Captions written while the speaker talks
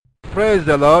Praise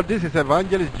the Lord. This is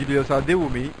Evangelist Julius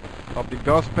Adewumi of the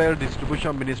Gospel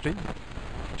Distribution Ministry.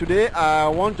 Today I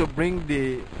want to bring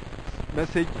the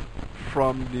message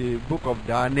from the book of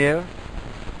Daniel,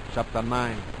 chapter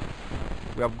 9.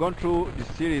 We have gone through the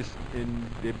series in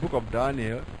the book of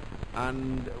Daniel,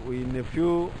 and in a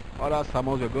few other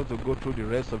sermons we're going to go through the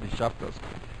rest of the chapters.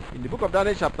 In the book of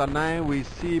Daniel, chapter 9, we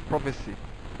see prophecy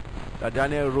that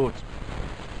Daniel wrote.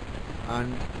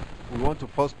 And we want to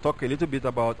first talk a little bit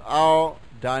about how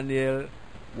Daniel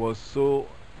was so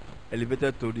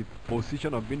elevated to the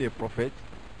position of being a prophet,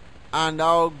 and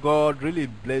how God really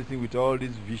blessed him with all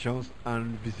these visions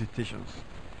and visitations.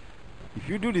 If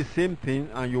you do the same thing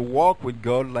and you walk with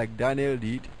God like Daniel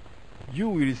did, you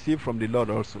will receive from the Lord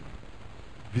also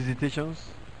visitations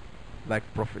like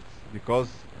prophets, because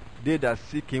they that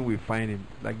seek him will find him.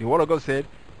 Like the word of God said,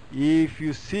 if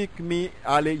you seek me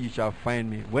early, you shall find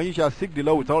me. When you shall seek the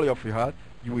Lord with all of your heart,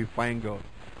 you will find God.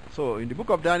 So in the book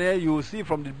of Daniel, you will see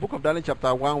from the book of Daniel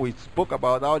chapter 1, we spoke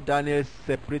about how Daniel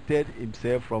separated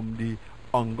himself from the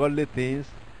ungodly things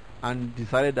and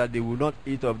decided that they will not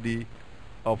eat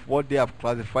of what they have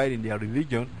classified in their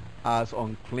religion as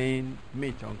unclean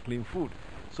meat, unclean food.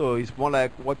 So it's more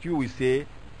like what you will say,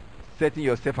 setting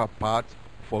yourself apart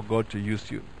for God to use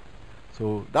you.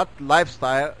 So that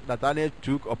lifestyle that Daniel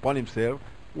took upon himself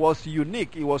was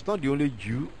unique. He was not the only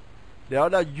Jew. There are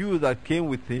other Jews that came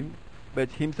with him, but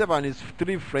himself and his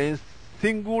three friends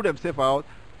singled themselves out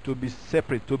to be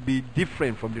separate, to be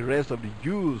different from the rest of the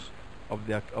Jews of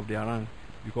their rank,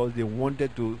 because they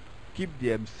wanted to keep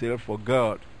themselves for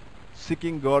God,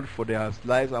 seeking God for their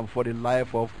lives and for the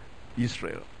life of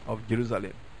Israel, of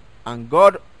Jerusalem. And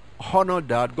God honored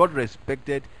that. God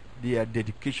respected their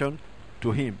dedication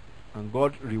to him. And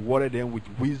God rewarded them with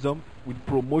wisdom, with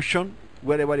promotion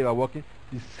wherever they were working.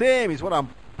 The same is what I'm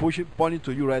pointing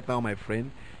to you right now, my friend.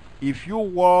 If you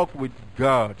walk with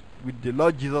God, with the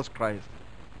Lord Jesus Christ,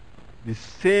 the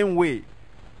same way,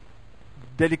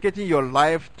 dedicating your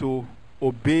life to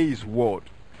obey his word,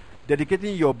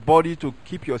 dedicating your body to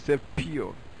keep yourself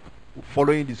pure,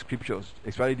 following the scriptures,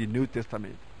 especially the New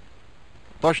Testament.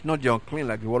 Touch not the unclean,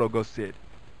 like the word of God said.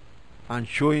 And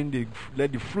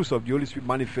let the fruits of the Holy Spirit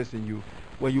manifest in you.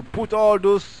 When you put all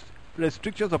those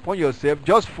restrictions upon yourself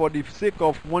just for the sake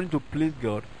of wanting to please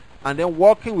God, and then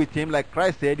walking with him, like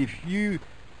Christ said, if you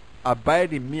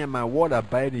abide in me and my word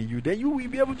abide in you, then you will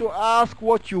be able to ask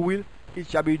what you will, it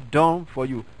shall be done for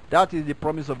you. That is the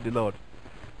promise of the Lord.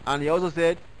 And he also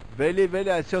said, verily,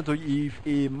 verily, I say unto you, if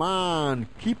a man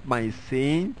keep my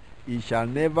saying, he shall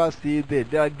never see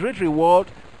death. There are great reward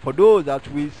for those that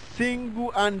will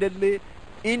single-handedly,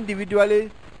 individually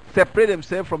separate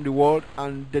themselves from the world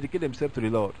and dedicate themselves to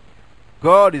the Lord.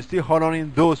 God is still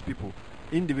honoring those people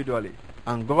individually.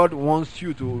 And God wants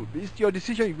you to, it's your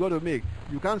decision you've got to make.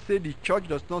 You can't say the church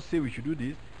does not say we should do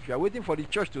this. If you are waiting for the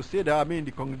church to say that, in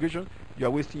the congregation, you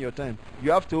are wasting your time. You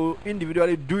have to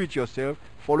individually do it yourself,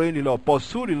 following the Lord.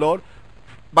 Pursue the Lord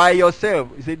by yourself.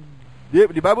 He said,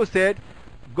 the Bible said,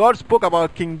 God spoke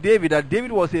about King David, that David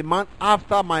was a man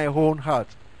after my own heart.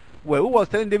 Well, who was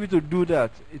telling David to do that?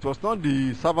 It was not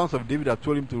the servants of David that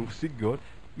told him to seek God.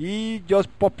 He just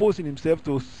purposed in himself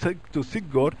to seek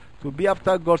God, to be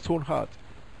after God's own heart.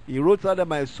 He wrote that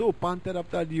my soul panted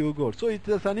after thee, O God. So it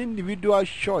is an individual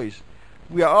choice.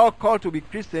 We are all called to be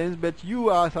Christians, but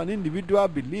you as an individual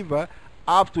believer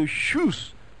have to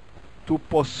choose to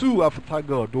pursue after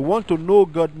God, to want to know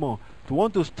God more, to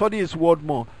want to study his word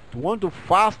more, to want to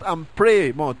fast and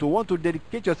pray more, to want to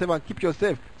dedicate yourself and keep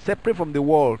yourself separate from the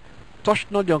world. Touch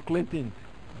not the unclean thing.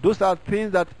 Those are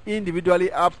things that individually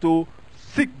have to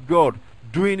seek God,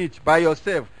 doing it by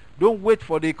yourself. Don't wait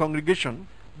for the congregation.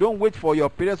 Don't wait for your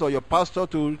parents or your pastor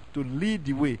to lead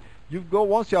the way. You go,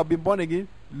 once you have been born again,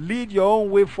 lead your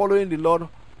own way, following the Lord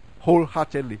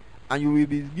wholeheartedly, and you will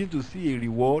begin to see a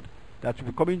reward that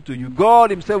will be coming to you. God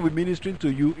himself will be ministering to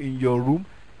you in your room,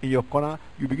 in your corner.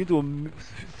 You begin to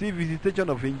see visitation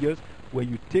of angels when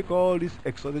you take all these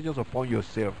exhortations upon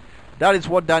yourself. That is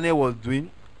what Daniel was doing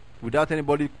without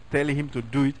anybody telling him to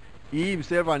do it. He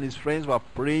himself and his friends were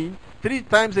praying 3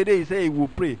 times a day. He said he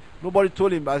would pray. Nobody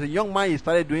told him. As a young man, he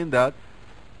started doing that,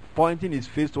 pointing his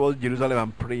face towards Jerusalem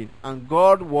and praying. And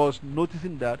God was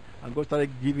noticing that, and God started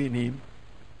giving him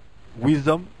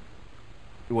wisdom.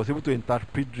 He was able to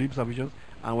interpret dreams and visions.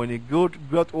 And when he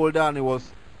got older and he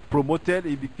was promoted,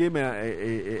 he became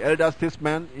an elder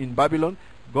statesman in Babylon.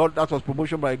 That was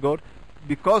promotion by God.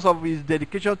 Because of his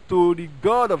dedication to the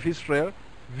God of Israel,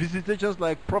 visitations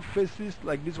like prophecies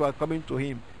like this were coming to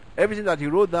him. Everything that he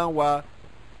wrote down were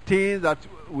things that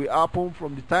will happen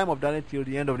from the time of Daniel till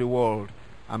the end of the world.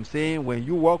 I'm saying when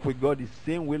you walk with God the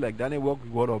same way like Daniel walked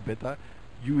with God or better,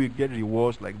 you will get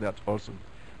rewards like that also.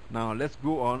 Now let's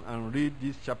go on and read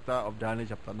this chapter of Daniel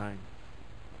chapter 9.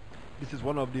 This is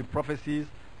one of the prophecies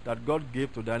that God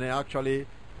gave to Daniel. Actually,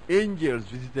 angels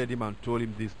visited him and told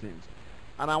him these things.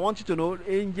 And I want you to know,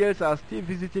 angels are still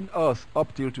visiting us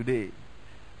up till today.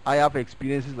 I have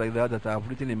experiences like that I have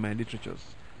written in my literatures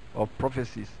of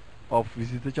prophecies of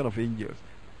visitation of angels.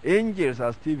 Angels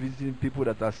are still visiting people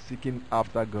that are seeking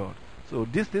after God. So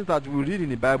these things that we read in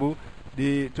the Bible,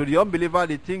 to the unbeliever,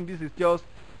 they think this is just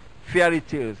fairy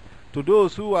tales. To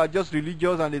those who are just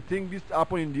religious and they think this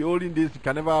happened in the olden days, it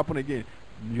can never happen again.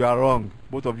 You are wrong.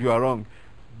 Both of you are wrong.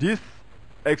 These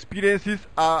experiences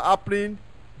are happening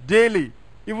daily,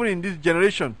 even in this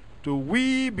generation, to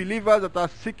we believers that are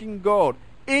seeking God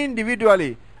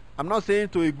individually. I'm not saying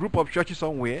to a group of churches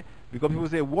somewhere, because people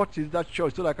say, what is that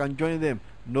church, so that I can join them?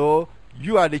 No,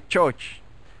 you are the church.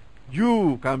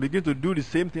 You can begin to do the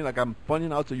same thing like I'm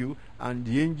pointing out to you, and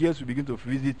the angels will begin to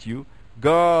visit you.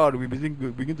 God will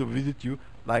begin to visit you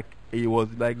like they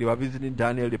were visiting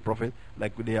Daniel the prophet,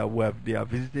 like they are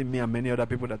visiting me and many other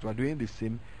people that were doing the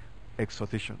same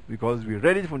exhortation. Because we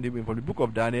read it from the book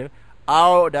of Daniel,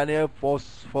 how Daniel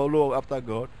follow after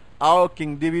God, how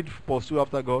King David pursue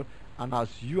after God, and as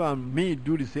you and me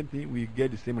do the same thing, we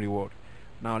get the same reward.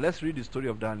 Now let's read the story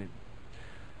of Daniel.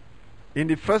 In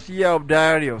the first year of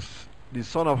Darius, the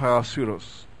son of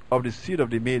Ahasuerus, of the seed of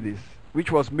the Medes,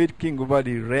 which was made king over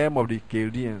the realm of the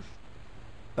Chaldeans.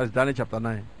 That's Daniel chapter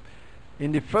 9.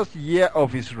 In the first year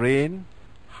of his reign,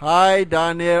 I,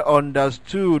 Daniel,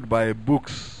 understood by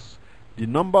books the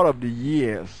number of the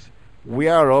years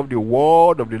whereof the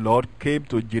word of the Lord came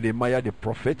to Jeremiah the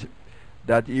prophet,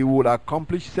 that he would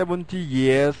accomplish 70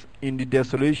 years in the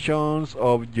desolations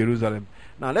of Jerusalem.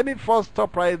 Now let me first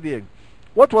stop right there.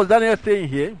 What was Daniel saying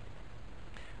here?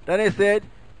 Daniel said,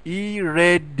 he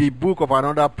read the book of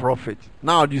another prophet.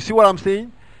 Now, do you see what I'm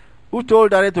saying? Who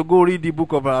told Daniel to go read the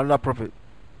book of another prophet?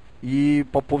 He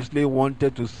purposely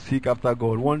wanted to seek after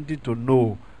God, wanted to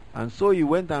know. And so he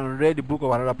went and read the book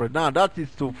of another prophet. Now, that is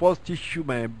to first teach you,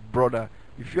 my brother.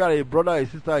 If you are a brother, a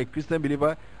sister, a Christian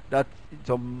believer, that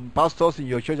some pastors in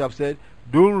your church have said,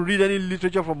 don't read any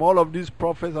literature from all of these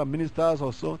prophets and ministers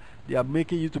or so. They are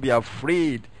making you to be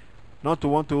afraid, not to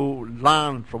want to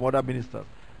learn from other ministers.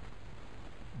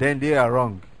 Then they are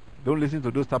wrong. Don't listen to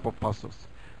those type of pastors.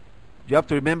 You have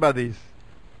to remember this.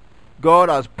 God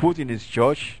has put in his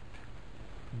church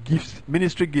gifts,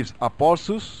 ministry gifts,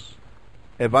 apostles,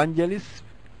 evangelists,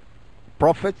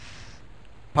 prophets,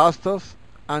 pastors,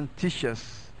 and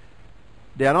teachers.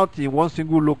 They are not in one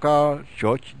single local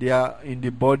church. They are in the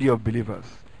body of believers.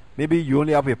 Maybe you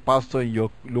only have a pastor in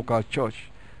your local church.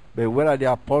 But where are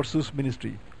the apostles'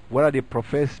 ministry? Where are the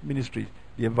prophets' ministry?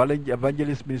 The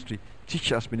evangelist ministry,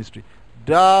 teachers ministry?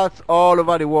 That's all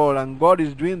over the world, and God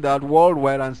is doing that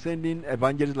worldwide and sending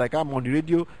evangelists. Like I'm on the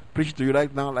radio preaching to you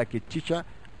right now, like a teacher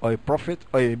or a prophet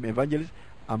or an evangelist.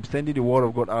 I'm sending the word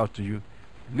of God out to you.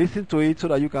 Listen to it so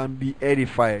that you can be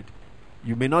edified.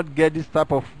 You may not get this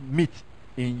type of meat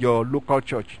in your local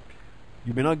church.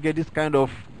 You may not get this kind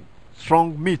of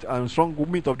strong meat and strong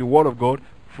meat of the word of God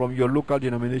from your local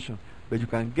denomination, but you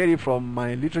can get it from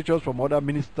my literatures, from other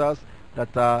ministers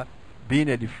that are being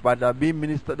edified,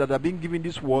 that are being given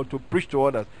this word to preach to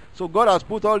others. So God has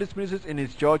put all these ministries in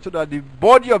his church so that the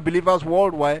body of believers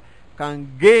worldwide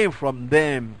can gain from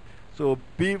them. So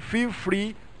feel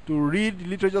free to read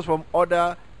literatures from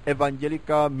other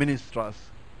evangelical ministers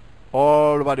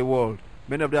all over the world.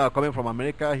 Many of them are coming from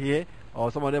America here,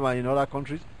 or some of them are in other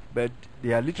countries, but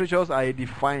their literatures are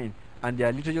edifying, and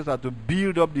their literatures are to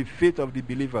build up the faith of the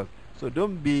believers. So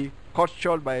don't be cut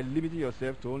short by limiting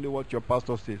yourself to only what your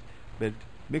pastor says, but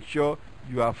make sure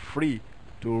you are free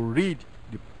to read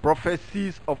the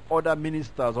prophecies of other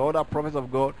ministers or other prophets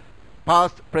of God,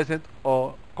 past, present,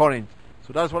 or current.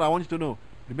 So that's what I want you to know.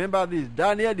 Remember this,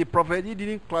 Daniel the prophet, he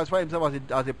didn't classify himself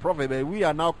as a prophet, but we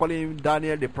are now calling him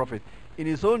Daniel the prophet. In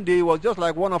his own day, he was just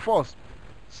like one of us,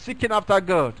 seeking after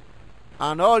God.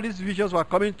 And all these visions were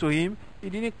coming to him. He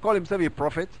didn't call himself a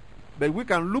prophet, but we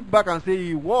can look back and say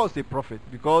he was a prophet,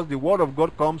 because the word of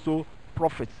God comes to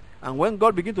prophets. And when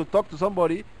God begins to talk to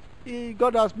somebody,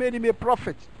 God has made him a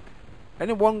prophet.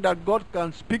 Anyone that God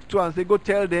can speak to and say, go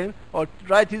tell them, or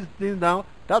write these things down,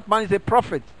 that man is a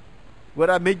prophet.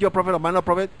 Whether a major prophet or minor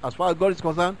prophet, as far as God is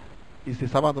concerned, is a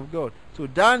servant of God. So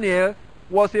Daniel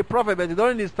was a prophet, but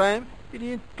during his time, he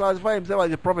didn't classify himself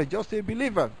as a prophet, just a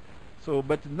believer. So,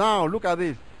 but now, look at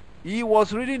this. He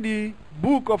was reading the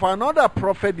book of another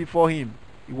prophet before him.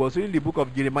 He was reading the book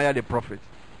of Jeremiah the prophet.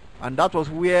 And that was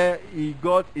where he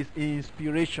got his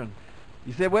inspiration.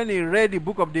 He said when he read the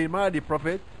book of Jeremiah the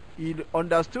prophet, he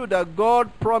understood that God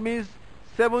promised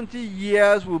 70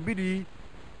 years will be the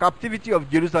captivity of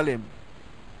Jerusalem.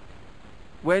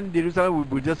 When Jerusalem will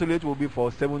be desolate, will be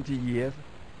for 70 years.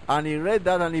 And he read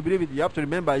that and he believed it. You have to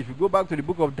remember, if you go back to the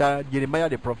book of Jeremiah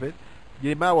the prophet,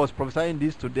 Jeremiah was prophesying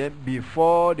this to them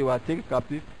before they were taken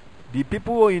captive. The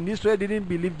people in Israel didn't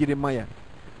believe Jeremiah.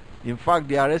 In fact,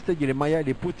 they arrested Jeremiah,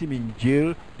 they put him in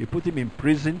jail, they put him in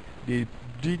prison, they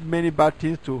did many bad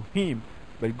things to him.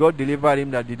 But God delivered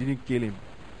him that they didn't kill him.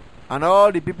 And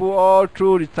all the people all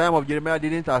through the time of Jeremiah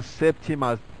didn't accept him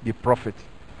as the prophet.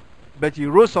 But he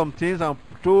wrote some things and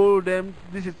told them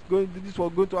this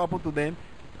was going to happen to them,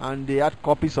 and they had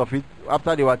copies of it.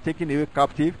 After they were taken away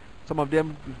captive, some of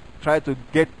them tried to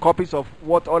get copies of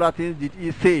what other things did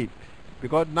he say,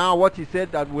 because now what he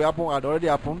said that will happen had already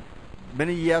happened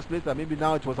many years later. Maybe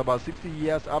now it was about 60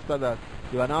 years after that.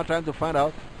 They were now trying to find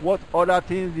out what other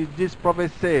things did this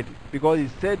prophet said, because he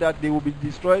said that they will be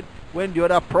destroyed when the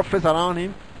other prophets around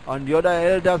him and the other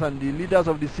elders and the leaders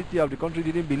of the city of the country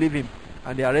didn't believe him,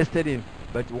 and they arrested him.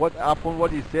 But what happened,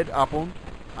 what he said happened,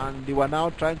 and they were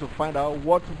now trying to find out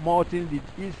what more things did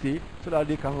he say so that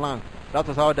they can learn. That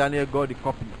was how Daniel got the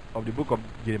copy of the book of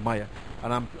Jeremiah.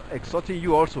 And I'm exhorting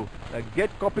you also,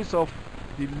 get copies of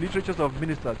the literatures of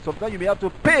ministers. Sometimes you may have to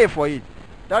pay for it.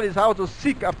 That is how to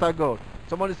seek after God.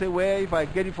 Somebody say, well, if I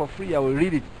get it for free, I will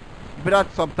read it. You better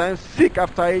sometimes seek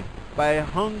after it by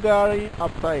hungering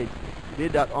after it. They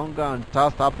that hunger and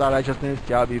thirst after righteousness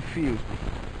shall be filled.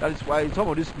 That is why some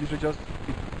of these literatures,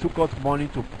 it took us money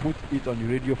to put it on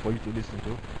the radio for you to listen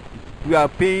to. We are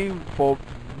paying for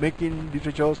making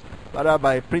literatures, rather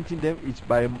by printing them,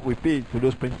 we pay to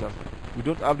those printers. We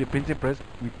don't have the printing press,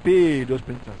 we pay those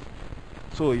printers.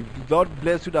 So if God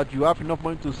bless you that you have enough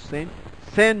money to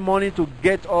send money to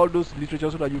get all those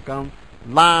literatures so that you can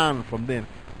learn from them.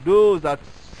 Those that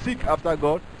seek after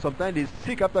God, sometimes they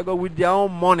seek after God with their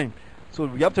own money. So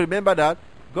we have to remember that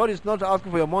God is not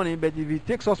asking for your money, but if He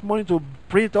takes us money to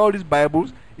print all these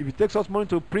Bibles, if He takes us money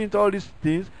to print all these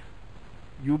things,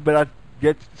 you better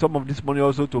get some of this money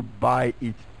also to buy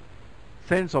it.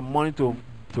 Send some money to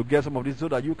get some of this so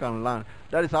that you can learn.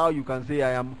 That is how you can say,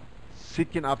 I am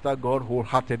seeking after God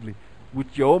wholeheartedly.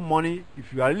 With your own money,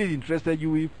 if you are really interested,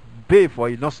 you will pay for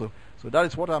it also. So that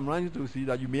is what I'm trying to see,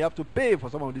 that you may have to pay for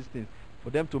some of these things, for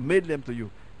them to mail them to you.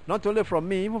 Not only from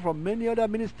me, even from many other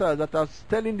ministers that are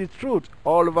telling the truth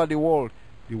all over the world.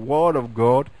 The word of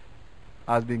God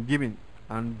has been given,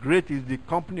 and great is the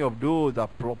company of those that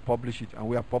publish it, and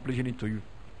we are publishing it to you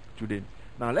today.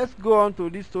 Now let's go on to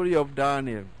this story of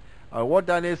Daniel. What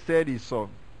Daniel said he saw.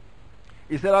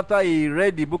 He said after he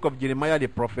read the book of Jeremiah the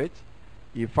prophet,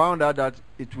 he found out that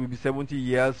it will be 70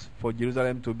 years for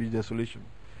Jerusalem to be desolation.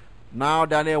 Now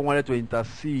Daniel wanted to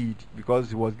intercede because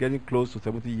he was getting close to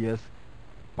 70 years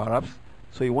perhaps.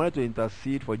 So he wanted to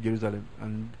intercede for Jerusalem.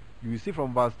 And you will see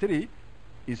from verse 3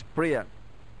 his prayer.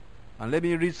 And let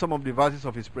me read some of the verses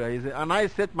of his prayer. He said, and I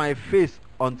set my face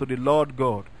unto the Lord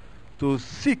God to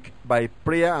seek by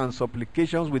prayer and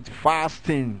supplications with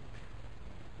fasting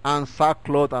and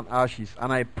sackcloth and ashes.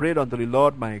 And I prayed unto the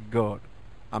Lord my God,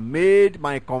 and made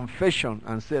my confession,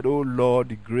 and said, O Lord,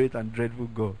 the great and dreadful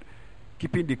God,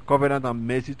 keeping the covenant and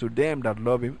mercy to them that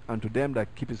love him, and to them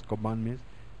that keep his commandments,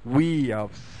 we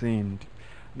have sinned.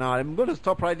 Now I'm going to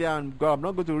stop right there, and I'm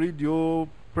not going to read your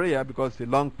prayer because it's a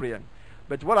long prayer.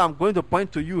 But what I'm going to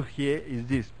point to you here is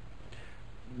this.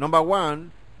 Number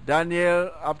one,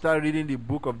 Daniel, after reading the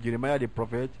book of Jeremiah the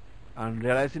prophet and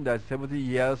realizing that 70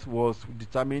 years was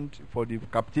determined for the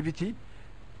captivity,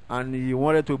 and he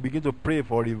wanted to begin to pray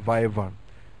for revival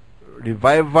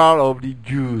of the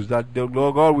Jews, that the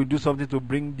Lord God will do something to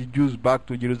bring the Jews back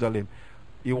to Jerusalem.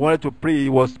 He wanted to pray. He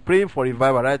was praying for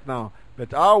revival right now.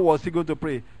 But how was he going to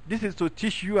pray? This is to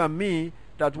teach you and me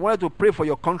that wanted to pray for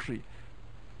your country,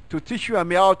 to teach you and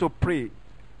me how to pray.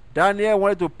 Daniel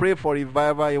wanted to pray for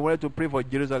revival. He wanted to pray for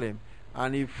Jerusalem,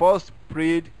 and he first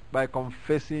prayed by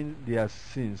confessing their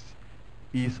sins,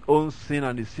 his own sin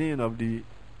and the sin of the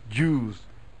Jews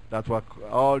that were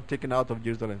all taken out of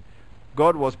Jerusalem.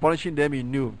 God was punishing them, he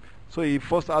knew. So he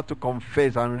first had to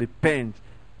confess and repent.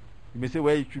 You may say,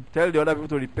 well, you should tell the other people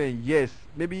to repent. Yes,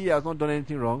 maybe he has not done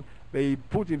anything wrong, but he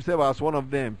put himself as one of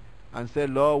them and said,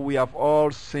 Lord, we have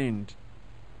all sinned.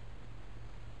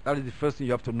 That is the first thing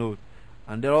you have to note.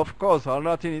 And then, of course,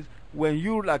 another thing is, when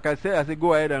you, like I said,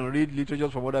 go ahead and read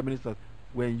literatures from other ministers.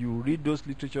 When you read those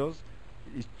literatures,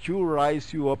 it should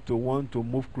rise you up to want to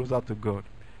move closer to God.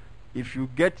 If you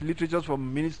get literatures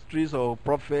from ministries or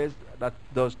prophets that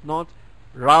does not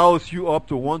rouse you up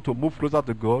to want to move closer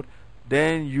to God,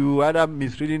 then you either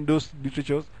misreading those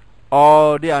literatures,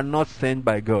 or they are not sent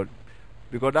by God.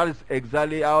 Because that is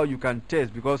exactly how you can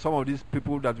test. Because some of these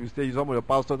people that we say, some of the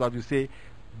pastors that we say,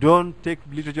 don't take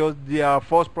literatures, they are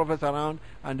false prophets around,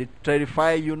 and they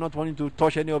terrify you, not wanting to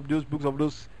touch any of those books of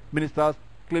those ministers,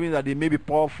 claiming that they may be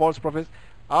false prophets.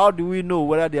 How do we know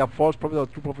whether they are false prophets or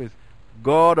true prophets?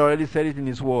 God already said it in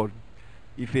His Word.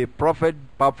 If a prophet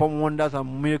performs wonders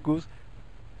and miracles,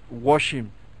 watch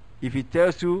him. If he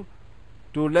tells you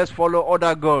to let's follow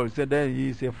other gods, then he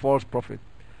is a false prophet.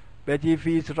 But if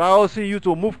he is rousing you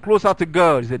to move closer to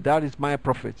God, he said, that is my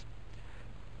prophet.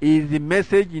 Is the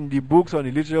message in the books or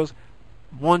the literatures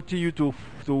wanting you to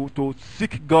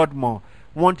seek God more,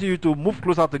 wanting you to move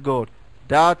closer to God?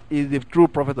 That is the true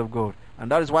prophet of God.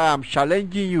 And that is why I'm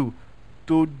challenging you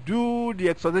to do the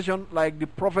exhortation like the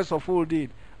prophets of old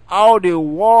did. How they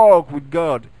walk with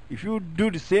God. If you do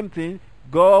the same thing,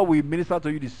 God will minister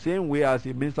to you the same way as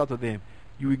He ministered to them.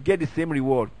 You will get the same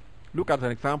reward. Look at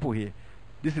an example here.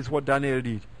 This is what Daniel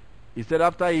did. He said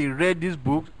after he read this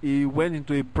book, he went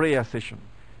into a prayer session.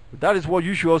 That is what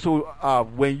you should also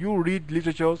have. When you read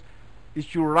literatures, it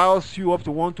should rouse you up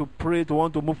to want to pray, to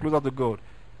want to move closer to God,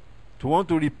 to want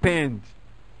to repent.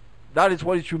 That is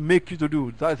what it should make you to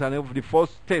do. That is the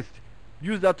first test.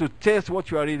 Use that to test what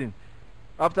you are reading.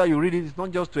 After you read it, it's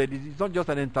not just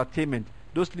an entertainment.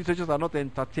 Those literatures are not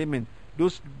entertainment.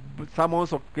 Those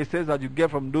sermons or cases that you get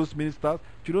from those ministers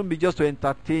shouldn't be just to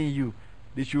entertain you.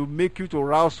 They should make you to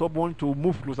rouse someone to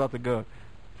move closer to God,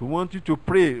 to want you to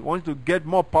pray, want you to get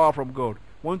more power from God,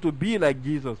 want to be like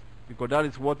Jesus, because that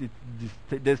is what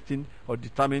it's destined or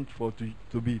determined for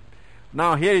to be.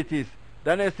 Now here it is.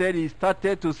 Daniel said he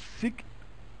started to seek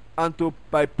and to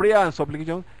by prayer and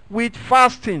supplication with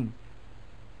fasting.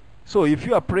 So if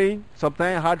you are praying,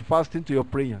 sometimes add fasting to your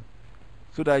prayer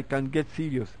so that it can get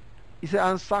serious. He said,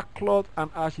 and sackcloth and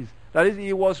ashes. That is,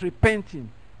 he was repenting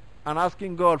and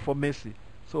asking God for mercy.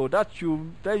 So that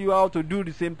should tell you how to do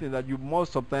the same thing, that you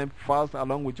must sometimes fast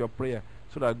along with your prayer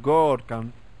so that God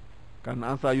can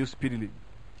answer you speedily.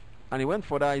 And he went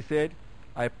further. He said,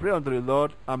 I prayed unto the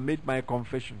Lord and made my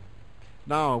confession.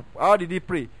 Now, how did he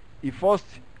pray? He first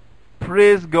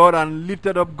praised God and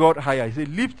lifted up God higher. He said,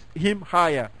 lift him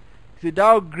higher. He said,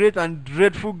 thou great and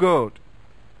dreadful God,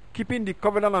 keeping the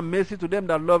covenant and mercy to them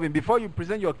that love him. Before you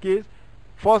present your case,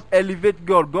 first elevate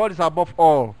God. God is above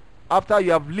all. After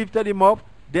you have lifted him up,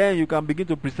 then you can begin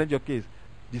to present your case.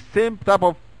 The same type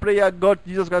of prayer God,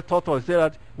 Jesus Christ taught us. Say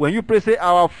that when you pray, say,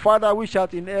 our Father which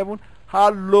art in heaven,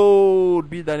 hallowed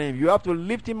be thy name. You have to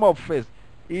lift him up first.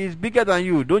 He is bigger than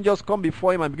you. Don't just come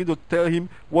before him and begin to tell him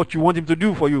what you want him to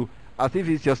do for you, as if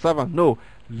he's your servant. No.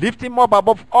 Lift him up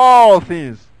above all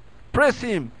things. Praise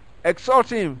him. Exalt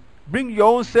him. Bring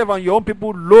your own self and your own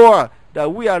people lower,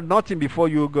 that we are nothing before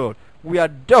you, God. We are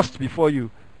dust before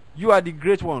you. You are the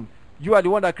great one. You are the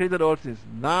one that created all things.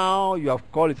 Now you have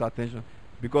called his attention,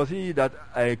 because he that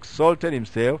exalted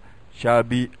himself shall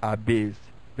be abased,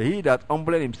 but he that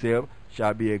humbled himself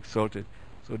shall be exalted.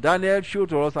 So Daniel showed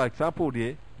to us an example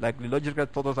there, like the logical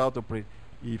taught us how to pray.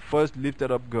 He first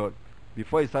lifted up God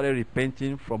before he started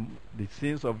repenting from the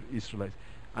sins of Israelites.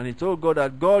 And he told God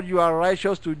that, God, you are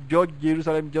righteous to judge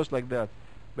Jerusalem just like that,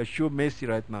 but show mercy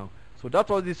right now. So that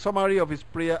was the summary of his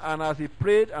prayer. And as he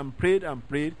prayed and prayed and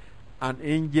prayed, an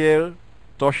angel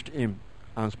touched him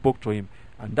and spoke to him.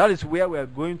 And that is where we are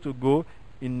going to go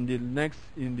in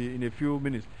a few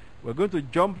minutes. We're going to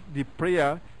jump the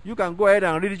prayer. You can go ahead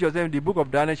and read it yourself in the book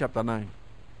of Daniel chapter 9.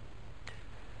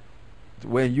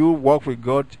 When you walk with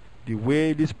God, the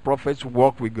way these prophets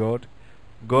walk with God,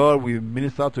 God will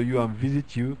minister to you and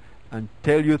visit you and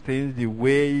tell you things the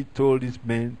way he told these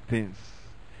men things.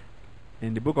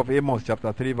 In the book of Amos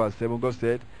chapter 3 verse 7, God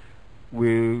said,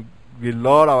 the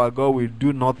Lord our God will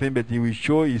do nothing, but he will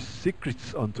show his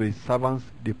secrets unto his servants,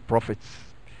 the prophets.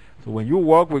 So when you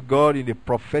walk with God in the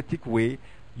prophetic way,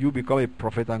 you become a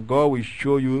prophet, and God will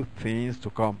show you things to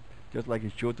come, just like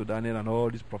he showed to Daniel and all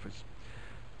these prophets.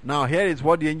 Now here is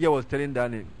what the angel was telling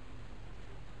Daniel.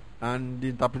 And the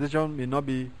interpretation may not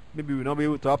be, maybe we'll not be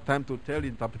able to have time to tell the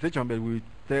interpretation, but we'll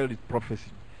tell the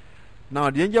prophecy. Now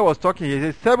the angel was talking, he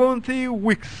says, 70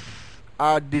 weeks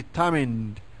are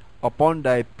determined upon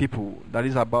thy people, that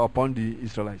is upon the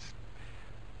Israelites,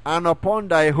 and upon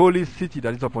thy holy city,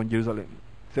 that is upon Jerusalem.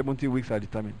 70 weeks are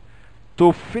determined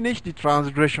to finish the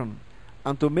transgression,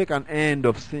 and to make an end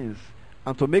of sins,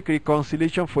 and to make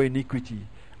reconciliation for iniquity,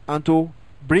 and to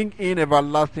bring in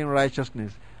everlasting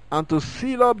righteousness, and to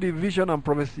seal up the vision and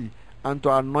prophecy, and to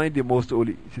anoint the most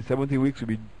holy. See, 70 weeks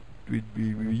will be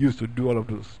used to do all of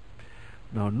those.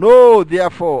 Now know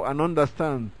therefore and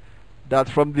understand that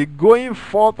from the going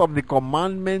forth of the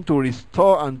commandment to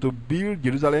restore and to build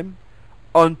Jerusalem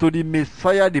unto the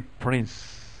Messiah the Prince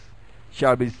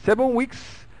shall be 7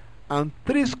 weeks and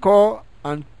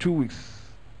 62 weeks.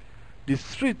 The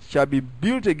street shall be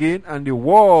built again, and the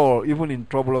wall even in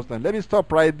troublous time. Let me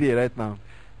stop right there right now.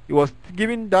 He was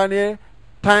giving Daniel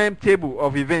timetable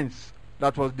of events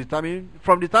that was determined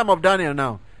from the time of Daniel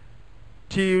now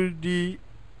till the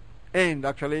end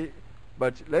actually.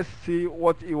 But let's see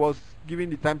what he was giving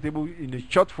the timetable in the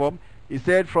short form. He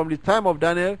said from the time of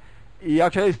Daniel, he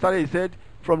actually started, he said,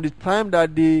 from the time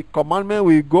that the commandment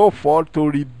will go forth to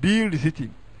rebuild the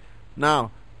city.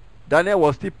 Now, Daniel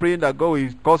was still praying that God will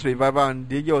cause revival, and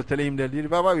the angel was telling him that the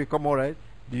revival will come, all right.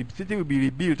 The city will be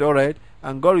rebuilt, all right.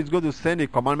 And God is going to send a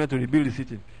commandment to rebuild the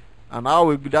city. And how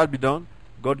will that be done?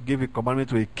 God gave a commandment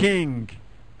to a king,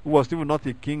 who was still not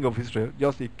a king of Israel,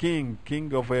 just a king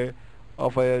of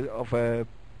a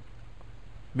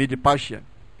Medo-Persian.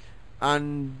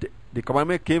 And the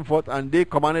commandment came forth, and they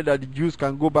commanded that the Jews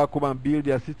can go back home and build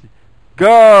their city.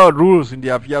 God rules in the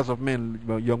affairs of men,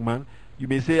 young man. You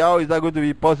may say, how is that going to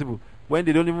be possible when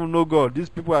they don't even know God? These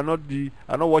people are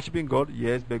not worshiping God.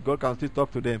 Yes, but God can still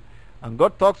talk to them. And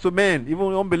God talks to men,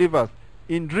 even unbelievers,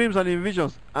 in dreams and in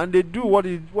visions, and they do what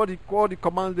he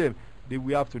commands them.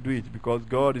 We have to do it because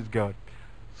God is God.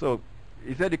 So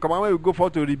he said the commandment will go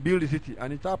forth to rebuild the city,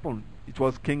 and it happened. It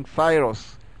was King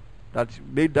Cyrus that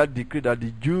made that decree that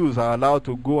the Jews are allowed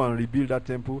to go and rebuild that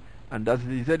temple. And that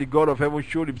he said the God of heaven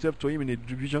showed himself to him in a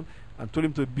vision and told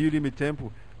him to build him a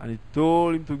temple, and he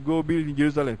told him to go build in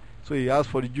Jerusalem. So he asked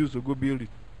for the Jews to go build it.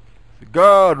 So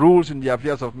God rules in the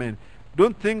affairs of men.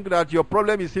 Don't think that your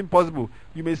problem is impossible.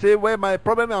 You may say, well, my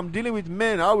problem, I'm dealing with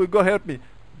men, how will God help me?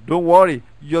 Don't worry.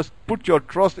 You just put your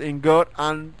trust in God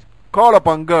and call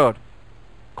upon God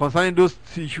concerning those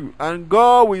issues, and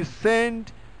God will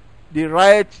send the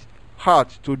right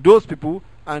heart to those people,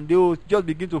 and they will just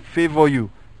begin to favor you.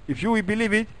 If you will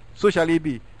believe it, so shall it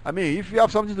be. I mean, if you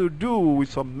have something to do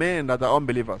with some men that are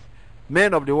unbelievers,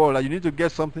 men of the world, that you need to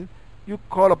get something, you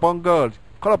call upon God,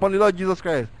 call upon the Lord Jesus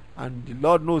Christ, and the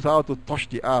Lord knows how to touch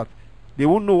the heart. They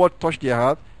won't know what touched their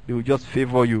heart, they will just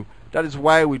favor you. That is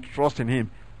why we trust in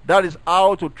Him. That is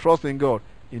how to trust in God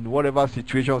in whatever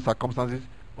situation, circumstances,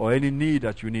 or any need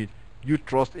that you need. You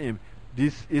trust Him.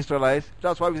 These Israelites,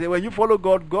 that's why we say when you follow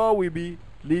God, God will be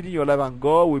leading your life and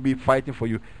God will be fighting for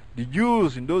you. The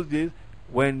Jews in those days,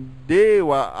 when they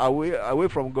were away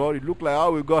from God, it looked like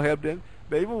how will God help them?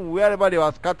 But even wherever they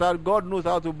were scattered, God knows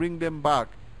how to bring them back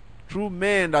through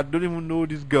men that don't even know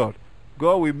this God.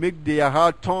 God will make their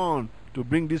heart turn to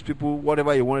bring these people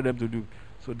whatever He wanted them to do.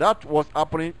 So that was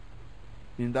happening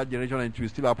in that generation, and it will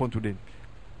still happen today.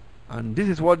 And this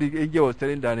is what the angel was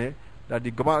telling Daniel, that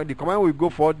the command will go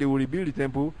forth, they will rebuild the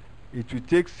temple. It will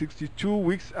take 62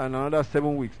 weeks and another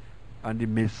 7 weeks, and the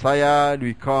Messiah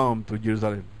will come to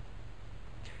Jerusalem.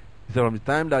 So from the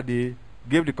time that they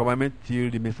gave the commandment till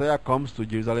the Messiah comes to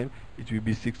Jerusalem, it will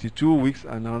be 62 weeks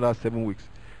and another 7 weeks.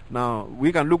 Now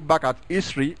we can look back at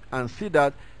history and see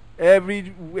that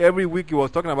every week he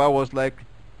was talking about was like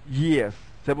years.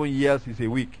 7 years is a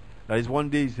week. That is, one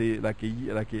day is like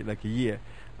a year.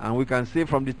 And we can say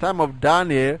from the time of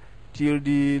Daniel till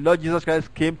the Lord Jesus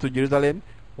Christ came to Jerusalem,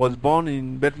 was born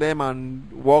in Bethlehem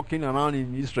and walking around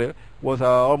in Israel, was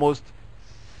almost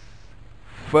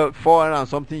 400 and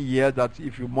something years. That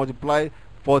if you multiply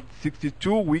for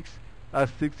 62 weeks,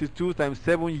 that's 62 times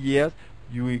 7 years,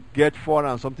 you will get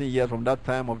 400 and something years from that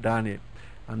time of Daniel.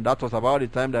 And that was about the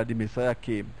time that the Messiah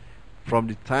came. From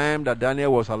the time that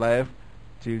Daniel was alive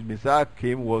till the Messiah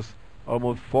came was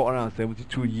almost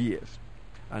 472 years.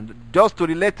 And just to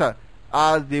the letter,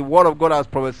 as the word of God has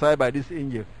prophesied by this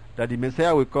angel, that the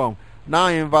Messiah will come. Now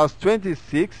in verse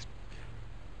 26,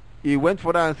 he went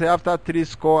further and said, after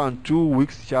 62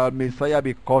 weeks shall Messiah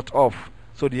be cut off.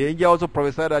 So the angel also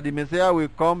prophesied that the Messiah will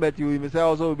come, but the Messiah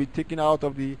also will be taken out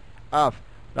of the earth.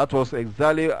 That was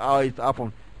exactly how it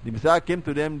happened. The Messiah came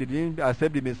to them, they didn't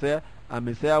accept the Messiah, and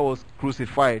Messiah was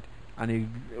crucified, and he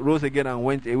rose again and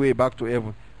went away back to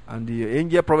heaven. And the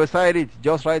angel prophesied it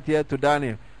just right here to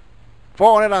Daniel.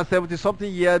 470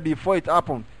 something years before it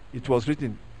happened, it was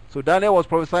written. So Daniel was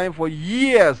prophesying for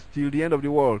years till the end of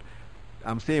the world.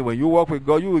 I'm saying when you walk with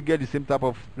God, you will get the same type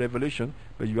of revelation,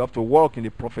 but you have to walk in the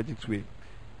prophetic way.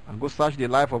 And go search the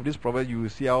life of this prophet, you will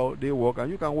see how they walk, and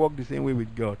you can walk the same way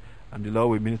with God, and the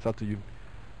Lord will minister to you.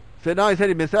 So now he said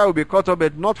the Messiah will be cut off,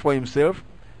 but not for himself.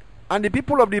 And the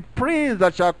people of the prince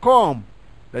that shall come,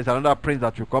 there's another prince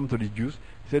that will come to the Jews.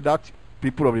 He said that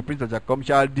people of the prince that shall come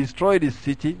shall destroy the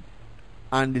city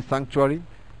and the sanctuary,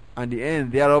 and the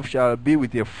end thereof shall be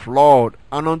with a flood,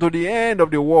 and unto the end of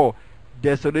the war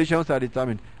desolations are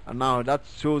determined. And now that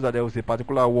shows that there was a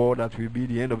particular war that will be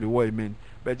the end of the war. Amen.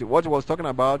 But what it was talking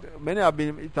about, it have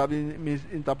been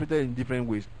misinterpreted in different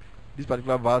ways. This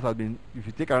particular verse has been, if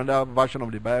you take another version of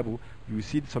the Bible, you will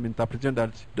see some interpretation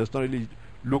that does not really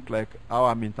look like how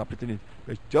I'm interpreting it.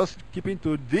 But just keeping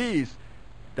to this,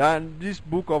 then this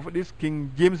book of this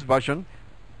King James Version,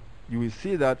 you will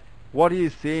see that what he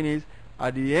is saying is,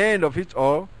 at the end of it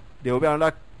all, there will be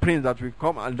another prince that will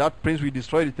come, and that prince will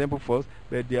destroy the temple first,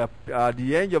 but at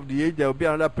the end of the age, there will be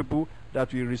another people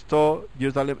that will restore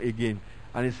Jerusalem again.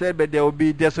 And he said, but there will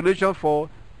be desolation for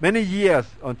many years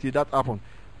until that happens.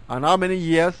 And how many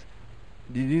years?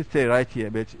 They didn't say right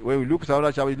here, but when we look at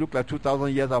another chapter, it looked like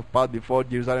 2,000 years have passed before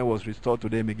Jerusalem was restored to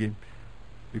them again.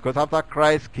 Because after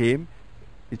Christ came,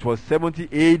 it was 70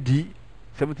 AD,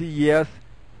 70 years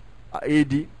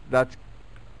AD, that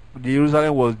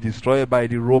Jerusalem was destroyed by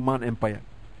the Roman Empire.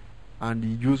 And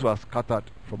the Jews were scattered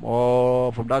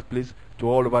from that place to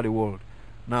all over the world.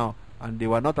 Now, and they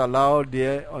were not allowed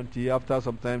there until after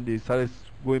some time. They started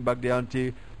going back there until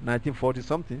 1940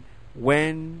 something,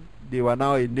 when they were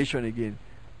now a nation again.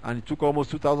 And it took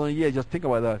almost 2,000 years. Just think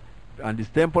about that. And this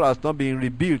temple has not been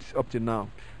rebuilt up to now.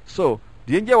 So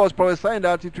the angel was prophesying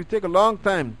that it will take a long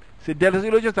time. So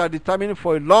desolations are determined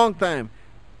for a long time,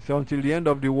 so until the end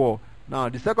of the war. Now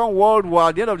the Second World War,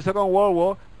 at the end of the Second World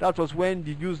War, that was when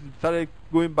the Jews started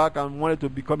going back and wanted to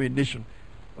become a nation.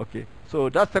 Okay, so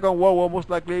that Second World War, most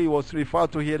likely it was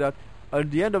referred to here that at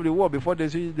the end of the war, before the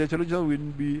desolation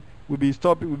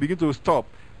will begin to stop.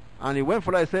 And he went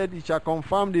further, he said, he shall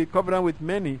confirm the covenant with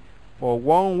many for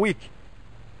 1 week.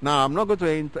 Now, I'm not going to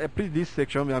interpret this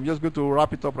section. I'm just going to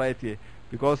wrap it up right here,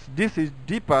 because this is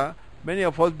deeper. Many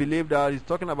of us believe that it's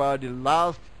talking about the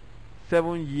last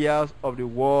 7 years of the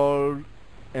world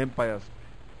empires,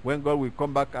 when God will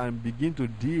come back and begin to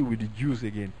deal with the Jews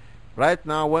again. Right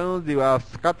now, when they were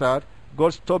scattered,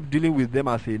 God stopped dealing with them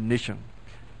as a nation.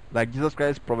 Like Jesus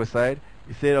Christ prophesied,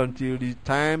 he said, until the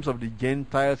times of the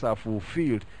Gentiles are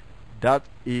fulfilled. That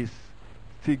is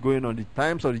still going on. The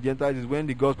times of the Gentiles is when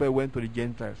the gospel went to the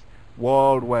Gentiles.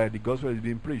 Worldwide, the gospel is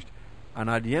being preached. And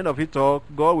at the end of it all,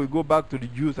 God will go back to the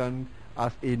Jews, and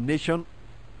as a nation,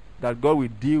 that God will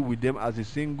deal with them as a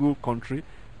single country.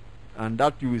 And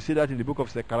that you will see that in the book of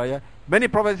Zechariah. Many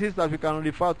prophecies that we can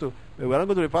refer to. But we are not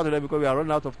going to refer to them because we are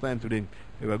running out of time today.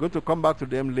 We are going to come back to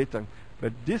them later.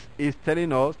 But this is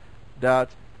telling us that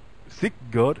seek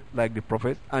God like the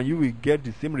prophets, and you will get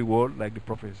the same reward like the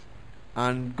prophets.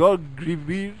 And God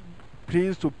revealed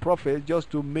things to prophets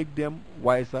just to make them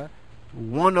wiser, to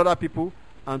warn other people,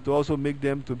 and to also make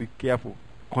them to be careful,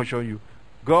 caution you.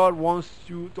 God wants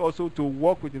you to also to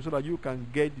walk with him so that you can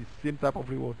get the same type of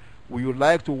reward. Would you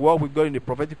like to walk with God in the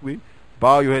prophetic way?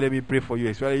 Bow your head, let me pray for you,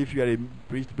 especially if you are a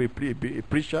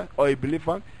preacher or a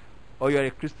believer, or you are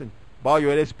a Christian. Bow your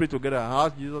head, let's pray together and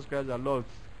ask Jesus Christ the Lord,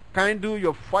 kindle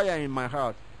your fire in my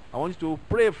heart. I want you to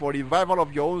pray for revival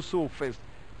of your own soul first.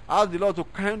 Ask the Lord to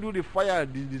kindle the fire,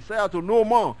 the desire to know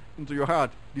more into your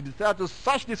heart, the desire to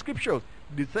search the scriptures,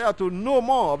 the desire to know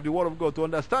more of the word of God, to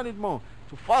understand it more,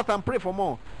 to fast and pray for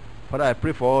more. Father, I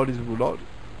pray for all these people, Lord.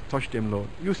 Touch them, Lord.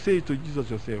 You say it to Jesus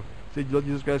yourself. Say, Lord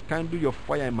Jesus Christ, kindle your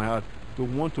fire in my heart, to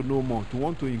want to know more, to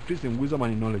want to increase in wisdom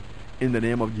and in knowledge, in the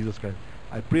name of Jesus Christ.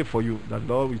 I pray for you that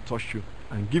Lord will touch you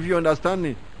and give you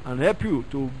understanding and help you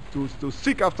to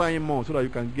seek after him more, so that you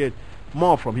can get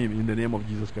more from him, in the name of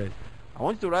Jesus Christ. I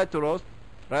want you to write to us,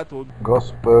 write to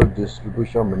Gospel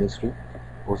Distribution Ministry,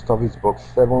 Post Office Box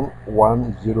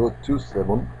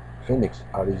 71027, Phoenix,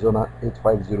 Arizona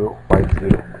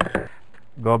 85050.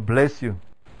 God bless you.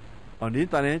 On the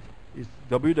internet, it's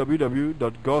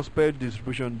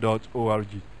www.gospeldistribution.org.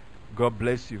 God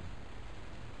bless you.